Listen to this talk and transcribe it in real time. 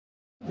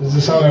This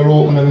is a song I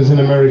wrote when I was in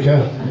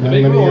America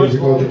many years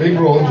ago. The Big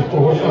Road, and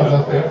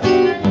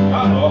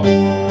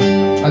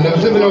I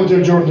was living out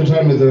there during the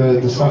time of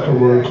the Soccer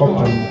World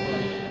Cup,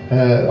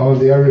 and all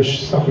the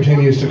Irish soccer team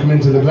used to come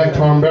into the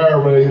Blackthorn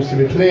Bar where I used to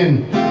be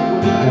playing,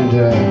 and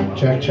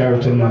Jack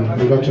Charlton,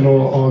 and we got to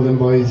know all them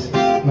boys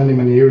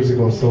many years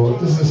ago. So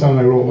this is a song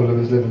I wrote when I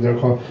was living there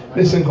called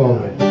Missing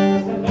Galway.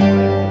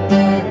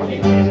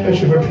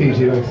 Especially for Pete,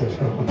 he likes it.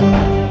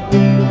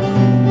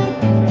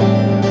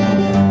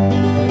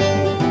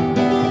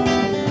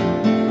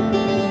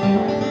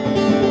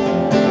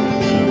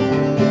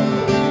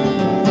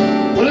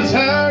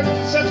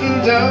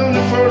 Down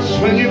at first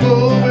when you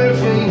go away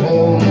from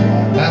home,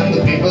 and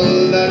the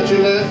people that you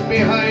left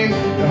behind,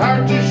 your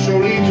heart is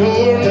surely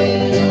torn.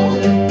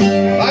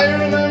 I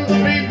remember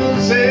people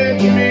saying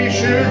to me,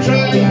 sure,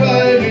 try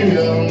while you're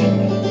young.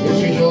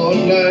 If you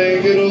don't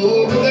like it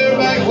over there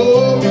back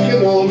home, you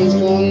can always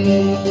come.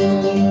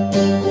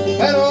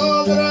 And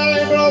all that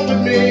I brought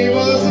with me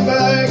was a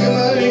bag and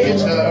my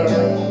guitar.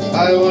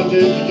 I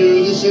wanted to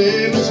do the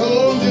same as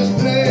home, just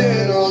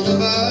playing on the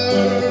bar.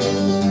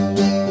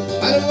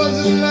 And it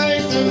wasn't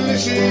like the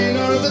machine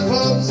or the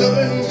pubs up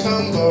in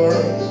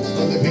Connemara,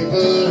 but the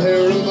people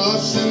here in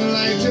Boston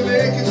like to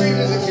make it feel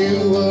as if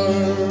you were.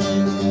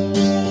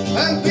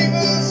 And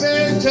people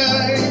say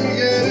time you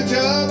get a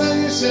job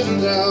and you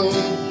settle down.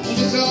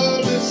 There's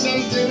always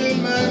something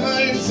in my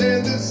mind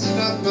saying this is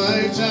not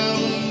my town.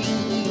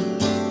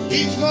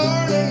 Each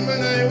morning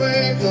when I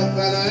wake up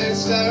and I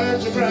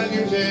start a brand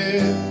new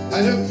day,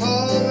 I look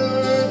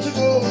forward to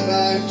going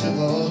back to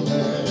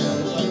Galway.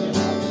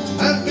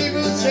 And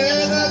people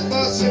say that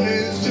Boston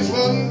is just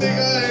one big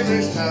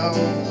Irish town,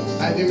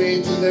 and you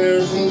meet them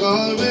there from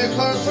Galway,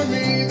 Cork for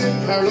me,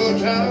 then Carlow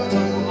Town.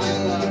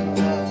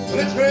 But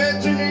it's great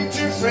to meet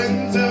your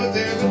friends out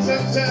there, but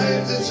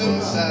sometimes it's so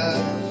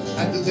sad,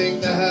 and to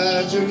think they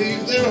had to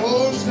leave their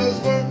homes cause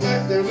work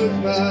back there was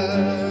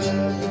bad.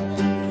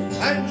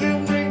 And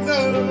June brings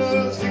all of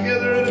us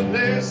together at a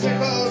place they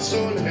call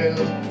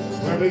Stonehill,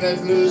 where we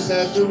let loose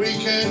at the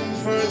weekend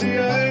for the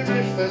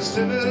Irish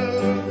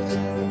Festival.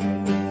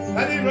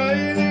 Paddy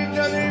Riley,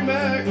 Johnny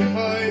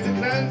McAvoy, the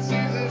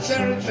Clancys and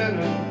Sharon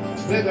Shannon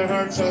play their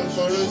hearts out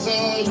for us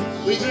all.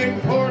 We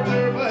drink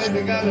porter by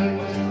the gallon,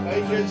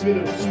 like kids we do.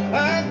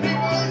 And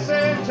people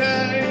say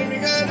time, you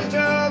got a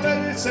job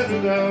and you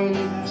settle down.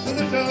 And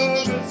there's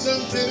always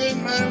something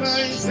in my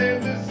mind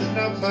saying this is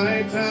not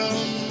my town.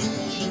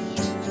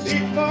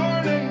 Each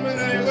morning when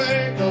I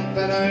wake up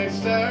and I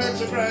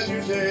start a brand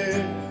new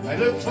day, I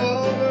look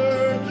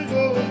forward to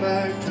going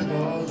back to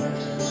Galway.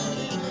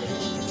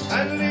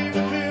 And leave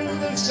it to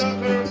the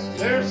soccer,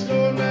 there's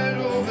no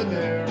man over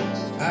there.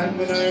 And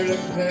when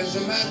Ireland plays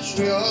a match,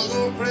 we all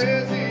go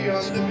crazy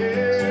on the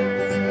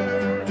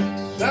beer.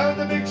 Down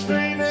the big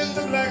screen in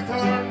the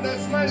Blackthorn,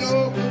 that's my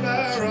local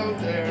bar out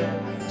there,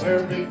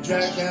 where Big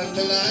Jack and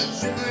the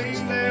lads in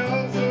green, they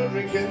also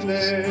drinking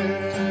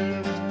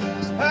there.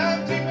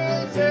 And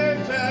people say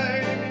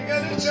time, you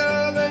got a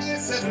job and you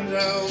settle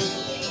down.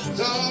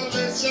 There's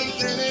always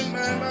something in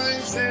my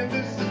mind saying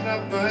this is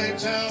not my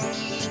town.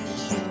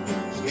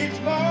 Each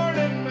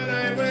morning when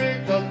I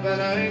wake up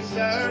and I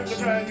start a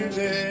brand new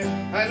day,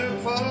 I look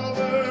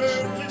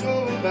forward to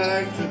going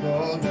back to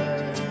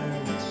Galway.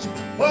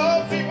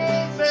 Oh,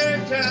 people say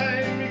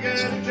time, you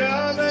get a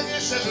job and you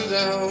settle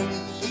down.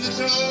 And there's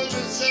always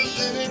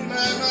something in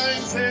my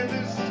mind saying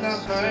this is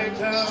not my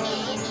town.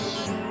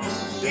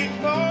 Each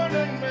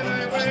morning when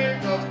I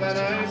wake up and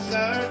I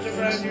start a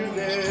brand new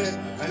day,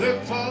 I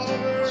look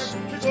forward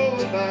to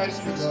going back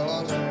to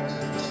Galway.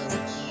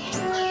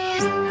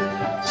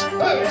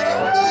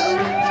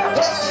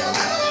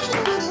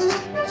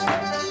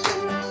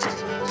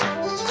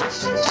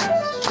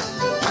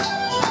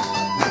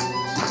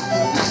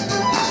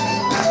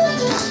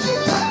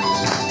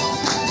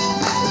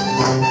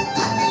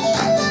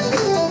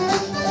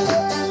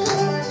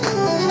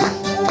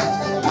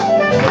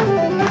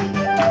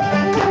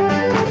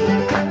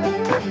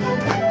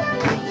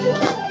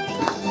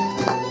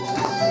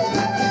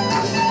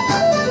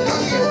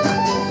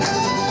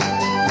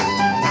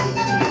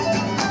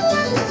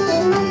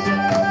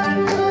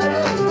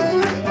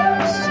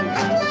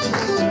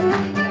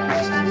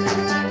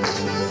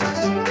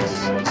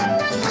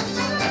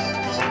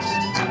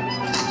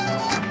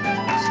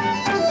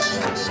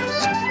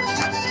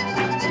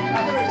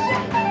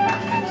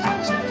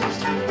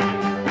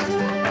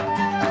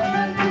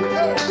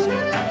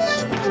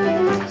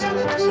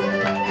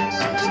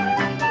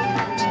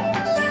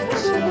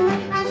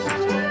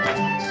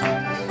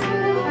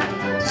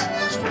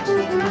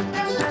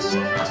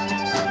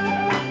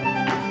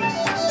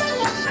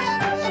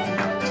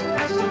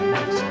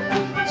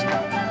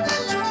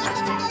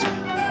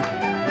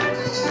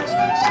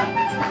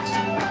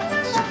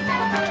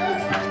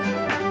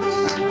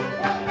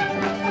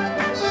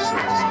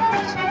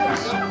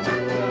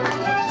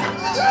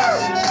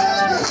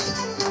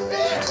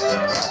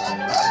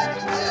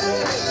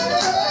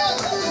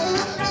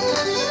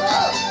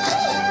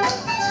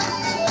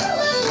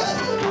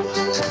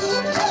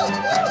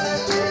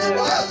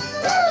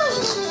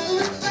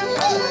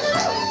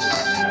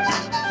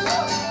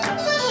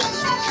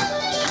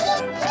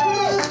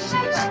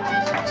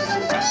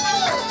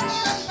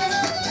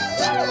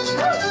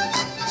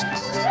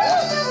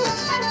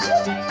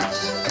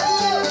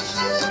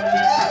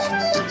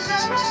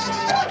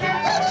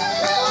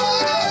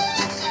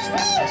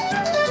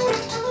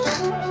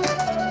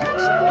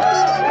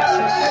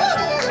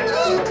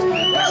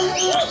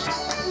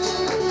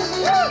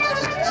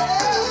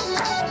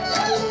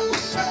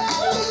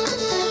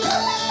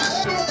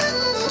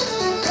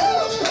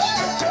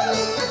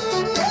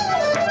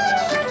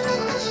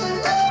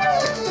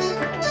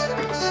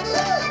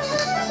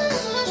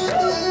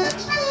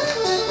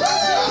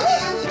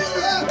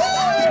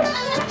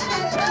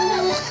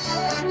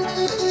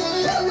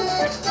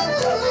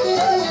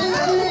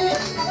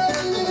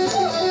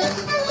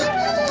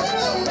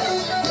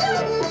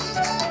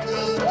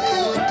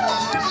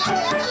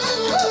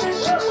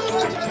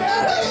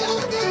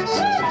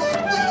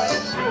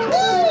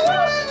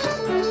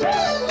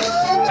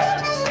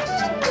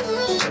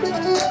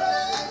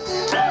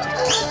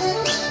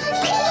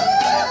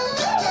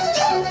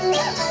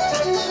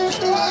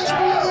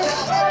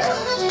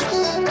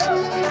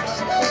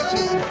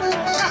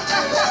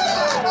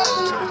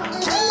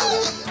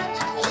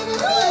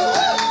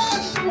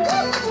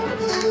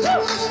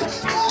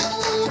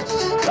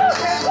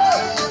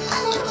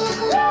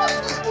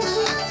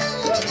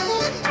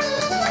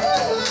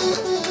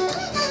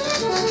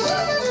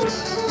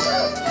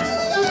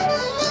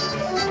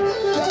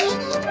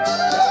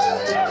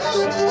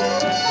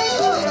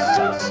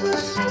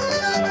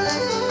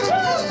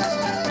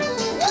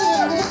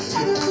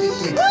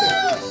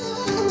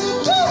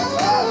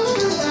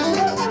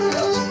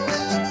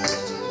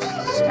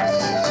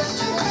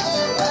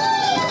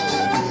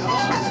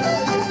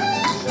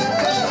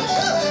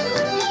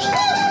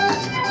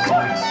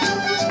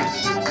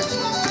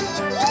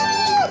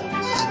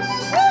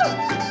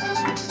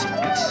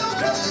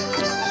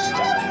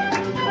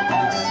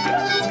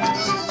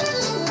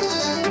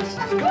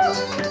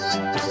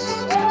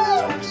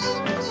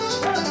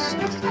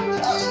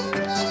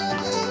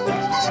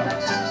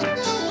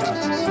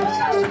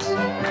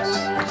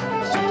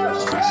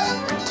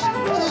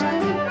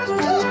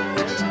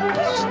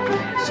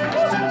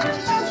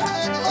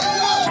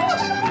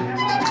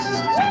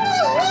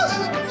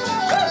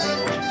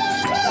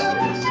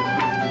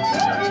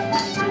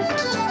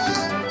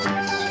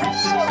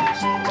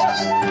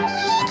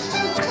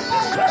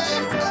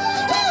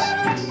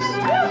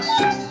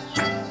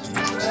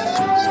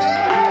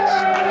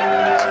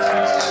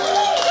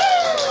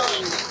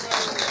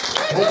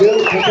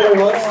 Thank you very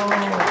much.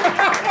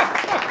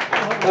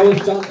 That was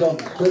John Dunn.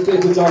 Great day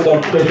to John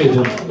Dunn, great day,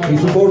 John. He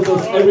supports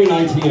us every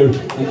night here,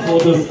 and so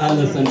does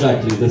Alice and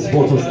Jackie. They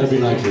support us every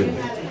night here.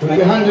 We'll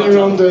be handing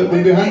around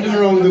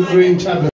the green tablet.